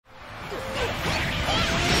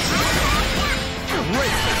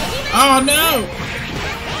Oh no!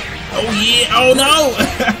 Oh yeah! Oh no!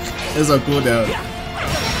 It's a cooldown.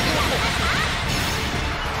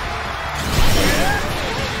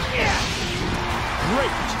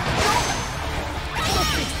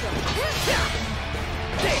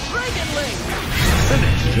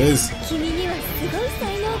 This.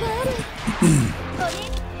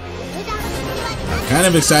 I'm kind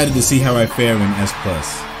of excited to see how I fare in S+.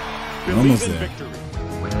 Almost there.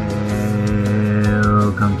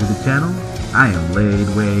 Welcome to the channel. I am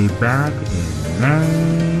Ladewaybac in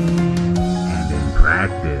name and in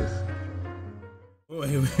practice.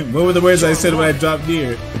 What were the words I said when I dropped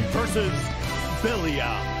Nier? Versus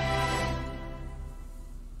Belial.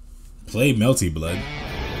 Play Melty Blood.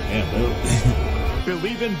 Damn, bro.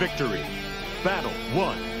 Believe in victory. Battle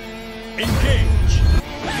 1. Engage.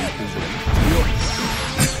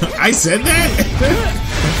 I said that?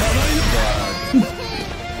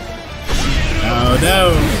 Oh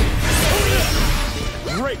no.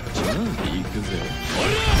 Great.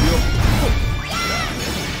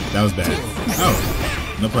 That was bad. Oh,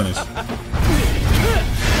 no punish.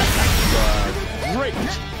 Great.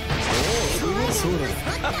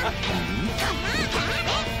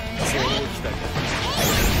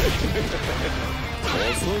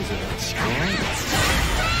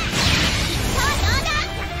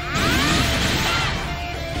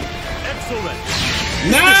 Excellent.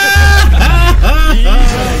 No!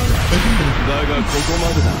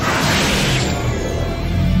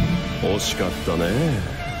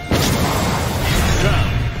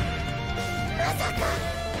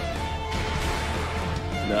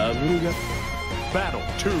 Battle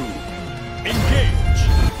 2. Engage.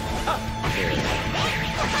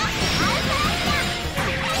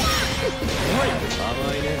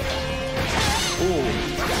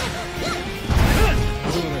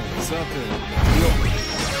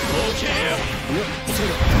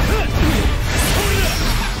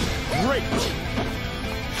 Great.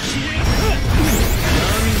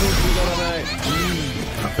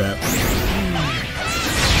 Not bad.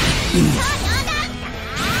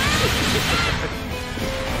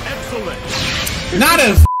 Excellent. Not a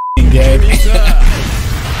f***ing game.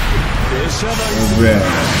 Oh, man.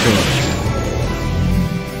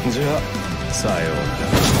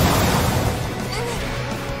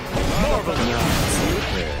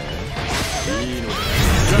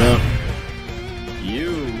 Go. You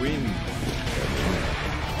win.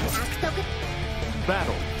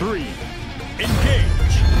 Battle 3.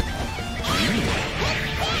 Engage.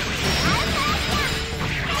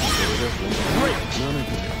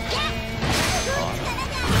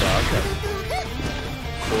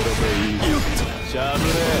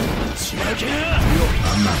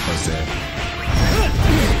 I'm not supposed to.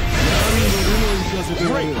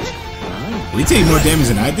 Did he take more damage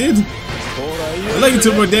than I did? I feel like he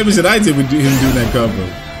took more damage than I did with him doing that combo.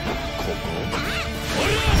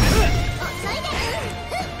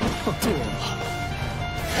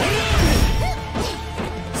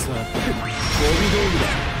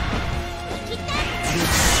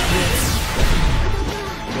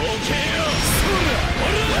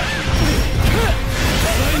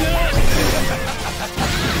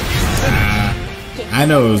 I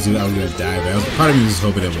know I was gonna die, but part of me was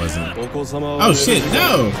hoping it wasn't. Oh shit,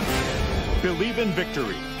 no! Believe in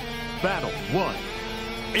victory. Battle 1.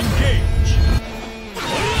 Engage.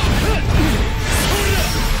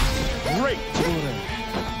 Great.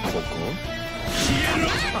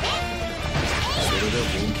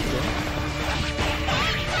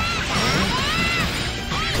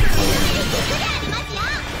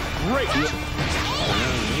 Great.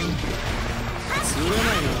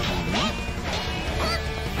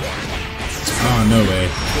 Oh, no way.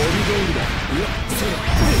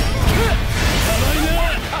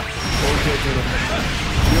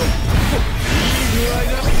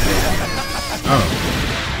 Oh.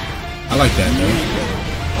 I like that, though.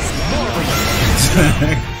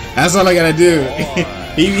 That's all I gotta do.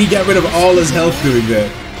 he got rid of all his health doing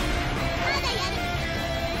that.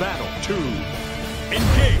 Battle 2.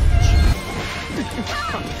 Engage.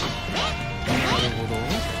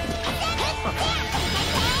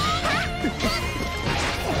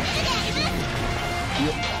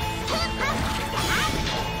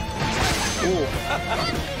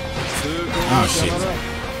 Oh shit.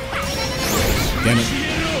 Damn it.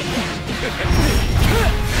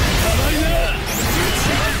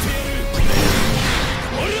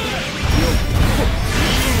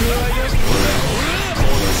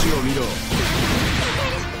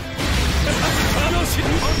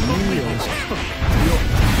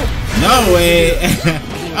 No way.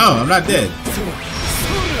 Oh, I'm not dead.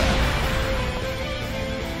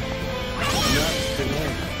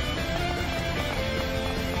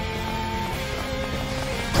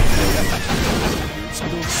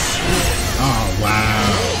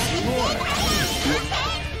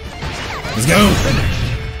 Let's go.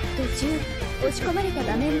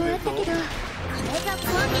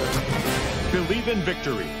 Believe in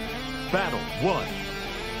victory. Battle 1.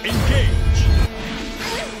 Engage.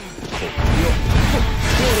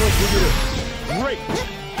 Great.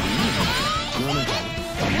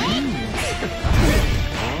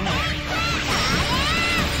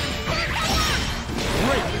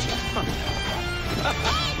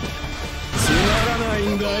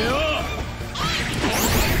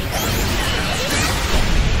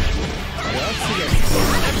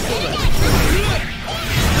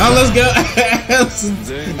 Oh, let's go.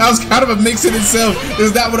 That was kind of a mix in itself.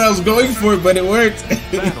 It's not what I was going for, but it worked.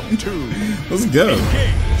 Battle 2. Let's go.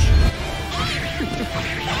 Engage.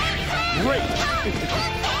 Great.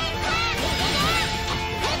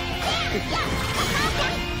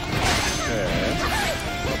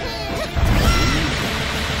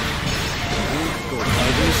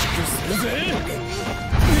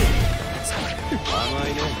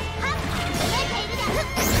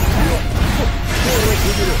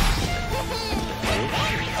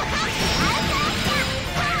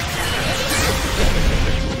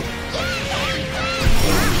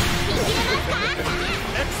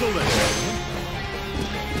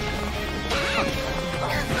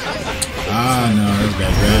 Ah, no, that's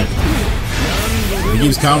bad grab. He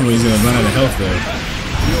keeps counting when he's gonna run out of health though.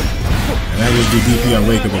 And that just do DP on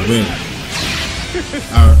wake up and win.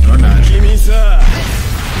 Or not. He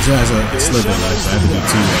still has a slip of life, so I have to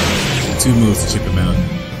do two moves to chip him out.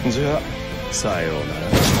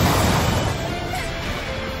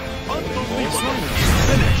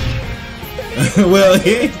 Well,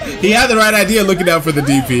 he had the right idea looking out for the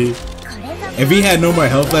DP. If he had no more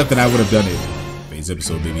health left, then I would have done it. Phase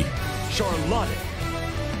episode, baby. Charlotta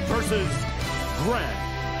versus Gran.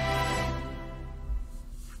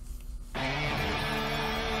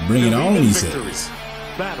 Bring it on, he says.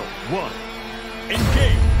 Battle 1.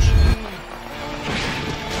 Engage.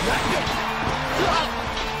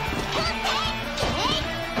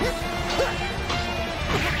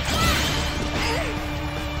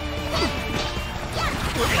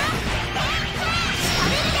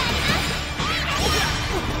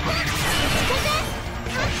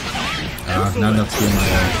 Not enough to get my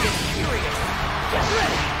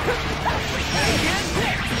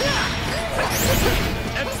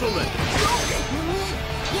Excellent.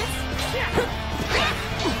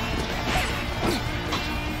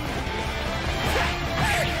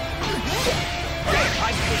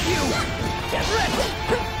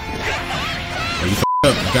 Oh, you f***ed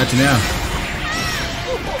up. I got you now.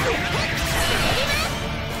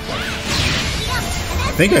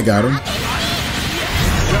 I think I got him.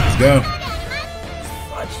 Let's go.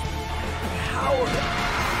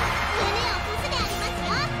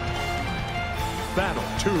 Battle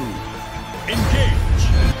 2. Engage.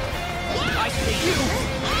 I see you.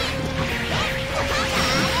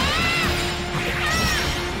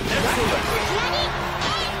 Excellent.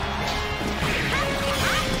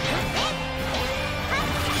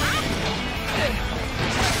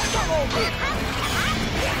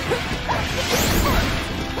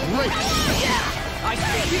 Great. Yeah, I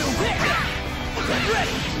see you. Get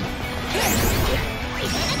ready.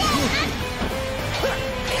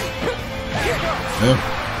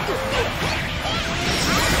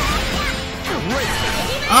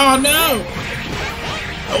 Oh no!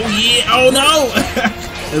 Oh yeah! Oh no!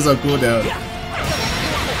 It's a cooldown.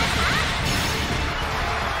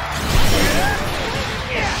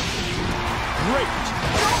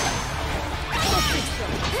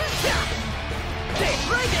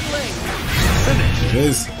 It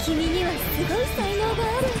is.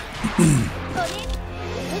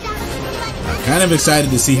 I'm kind of excited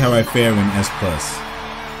to see how I fare in S+.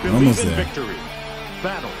 Almost there. Victory.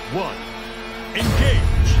 Battle 1. Engage.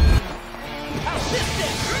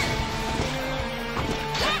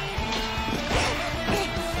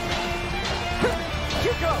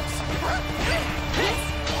 Here goes.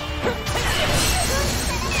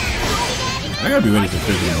 I gotta be ready for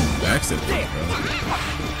freaking backstep, bro.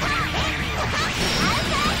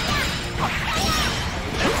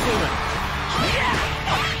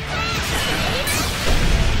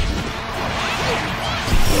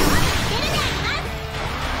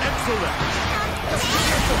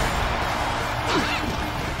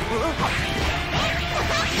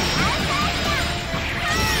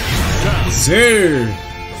 Sir!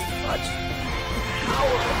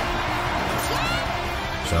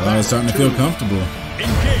 Charlotta's starting to feel comfortable.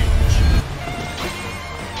 Engage.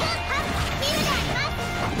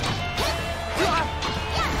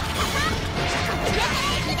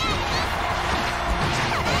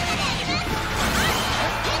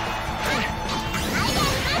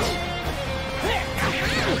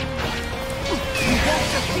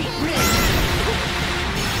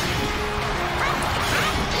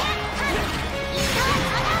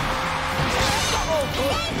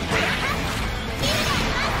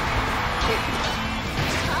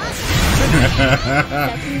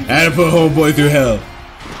 Had to put homeboy through hell.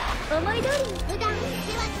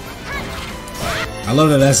 I love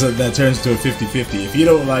that that turns to a 50-50. If you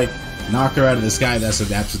don't like knock her out of the sky, that's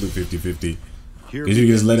an absolute 50-50. Because you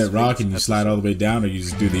just let it rock and you slide all the way down, or you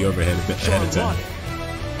just do the overhead ahead of time.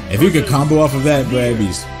 If you could combo off of that, bro, that'd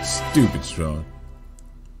be stupid strong.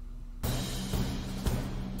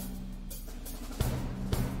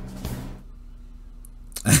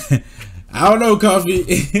 I don't know, Coffee.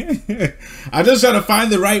 I'm just trying to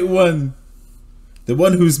find the right one. The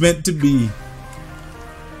one who's meant to be.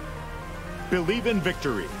 Believe in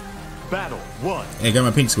victory. Battle 1. Hey, got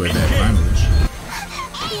my pink square back, finally.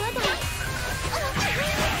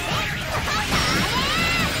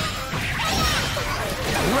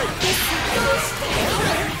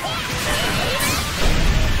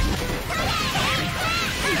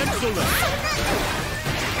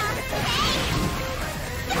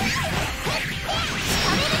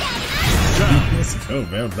 Let's go,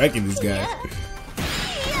 man. I'm wrecking this guy.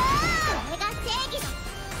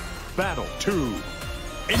 Battle 2.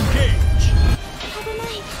 Engage.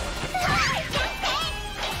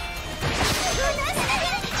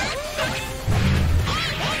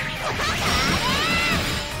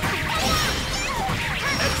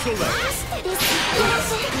 Excellent.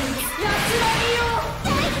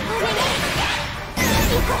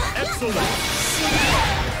 Excellent.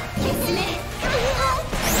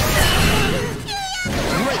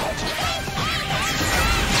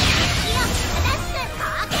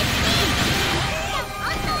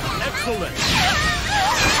 Excellent.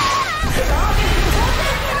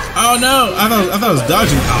 Oh no! I thought I was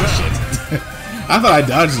dodging. Oh shit! I thought I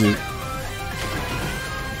dodged it.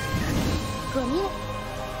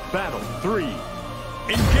 Battle 3.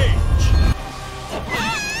 Engage.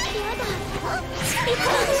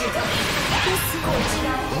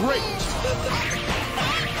 Great.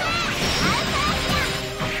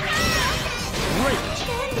 Great.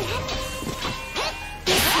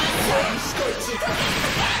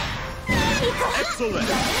 Excellent.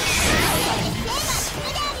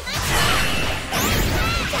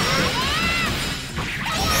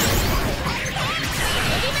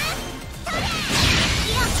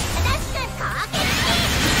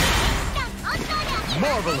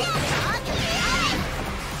 Marvelous.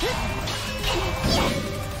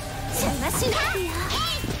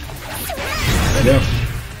 Yeah.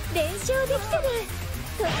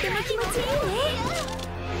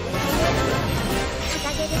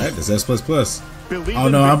 Alright, that's S++. Oh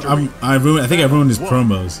no, I ruined. I think I ruined his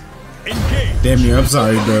promos. Damn near. I'm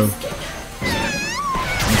sorry, bro. I'm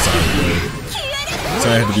sorry, bro.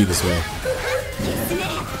 Sorry I had to be this way.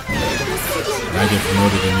 I get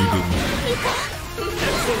promoted and you didn't.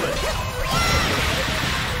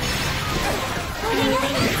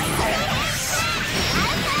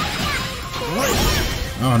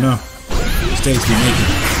 Oh no. Mistakes we making.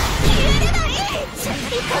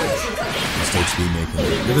 Mistakes we making.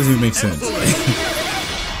 That doesn't even make sense.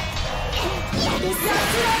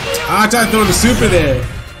 I tried to throw the super there.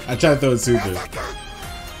 I tried to throw the super.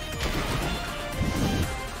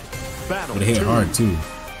 But it hit hard too.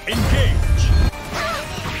 Engage.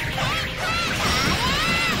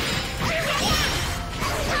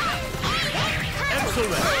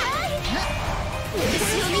 Excellent.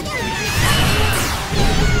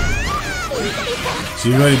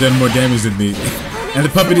 She's already done more damage than me. And the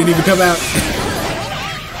puppet didn't even come out.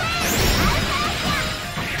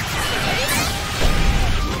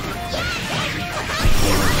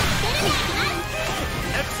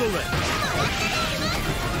 Excellent.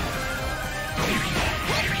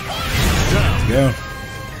 Let's go.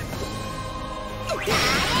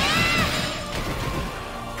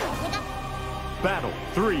 Battle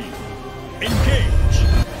 3. Engage.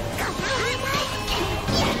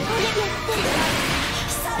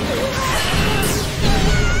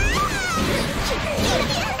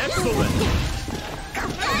 Excellent.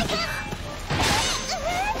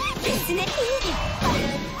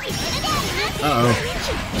 Uh-oh.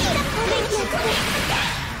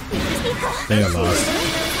 They got lost.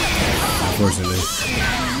 Unfortunately.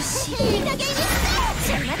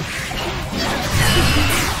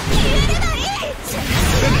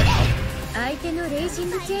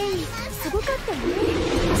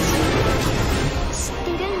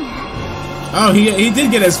 Oh, he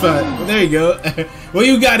did get S+. There you go. Well,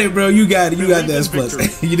 you got it, bro. You got it. You got the S+.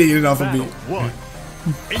 You didn't get it off of me. Battle 1.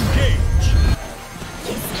 Engage.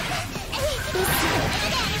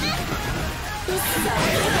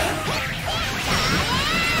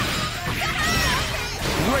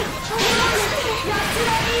 Great.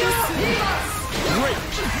 Great.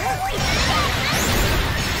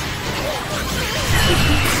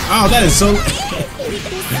 Oh, that is so.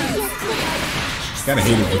 Gotta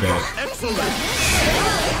hate it for that.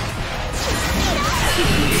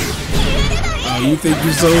 Oh, you think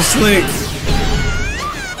you're so slick?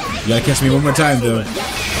 You gotta catch me one more time, though.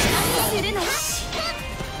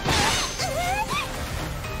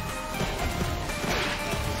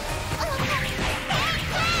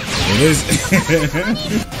 It is.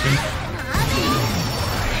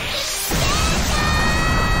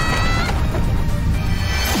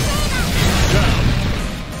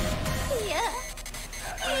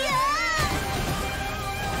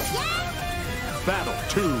 Battle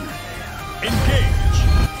 2. Engage.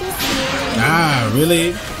 Ah,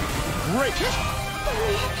 really? Great.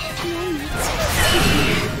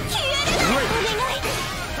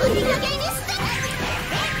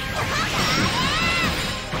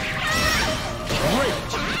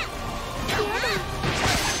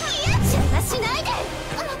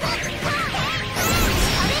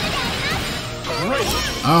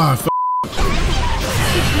 Ah, f.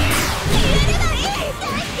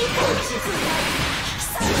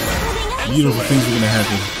 Beautiful things are gonna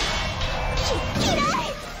happen.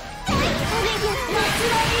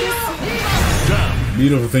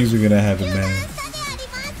 Beautiful things are gonna happen, man.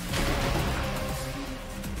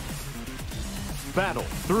 Battle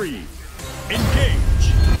 3.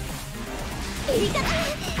 Engage.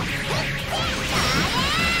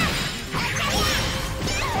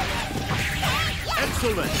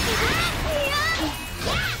 Excellent.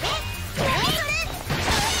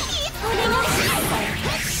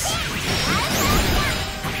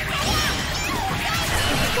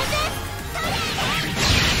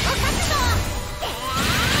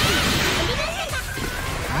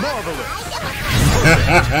 Marvelous.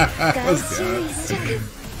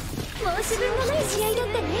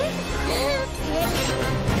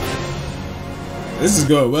 This is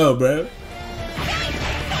going well, bro.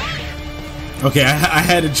 Okay, I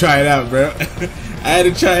had to try it out, bro. I had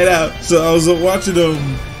to try it out. So I was watching the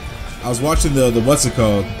what's it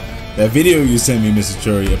called? That video you sent me, Mr.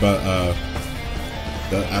 Churi, about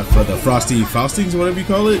for the Frosty Faustings, whatever you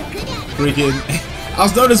call it. Freaking, I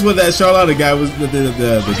was noticing what that Charlotta guy was,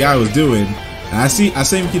 the guy was doing, and I see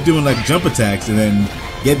him keep doing like jump attacks and then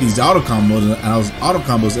get these auto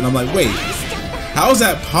combos, and I'm like, wait, how is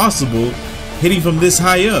that possible? Hitting from this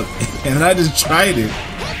high up, and I just tried it,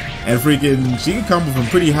 and freaking, she can combo from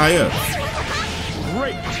pretty high up.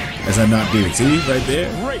 Great. As I not did, see right there.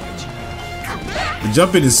 Great. The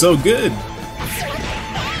jumping is so good.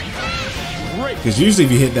 Because usually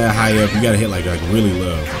if you hit that high up, you gotta hit like really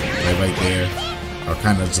low, like right there, or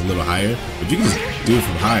kind of just a little higher. But you can just do it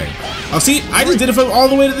from high. Oh, see, I just did it from all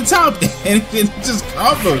the way to the top, and it just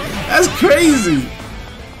combo. That's crazy.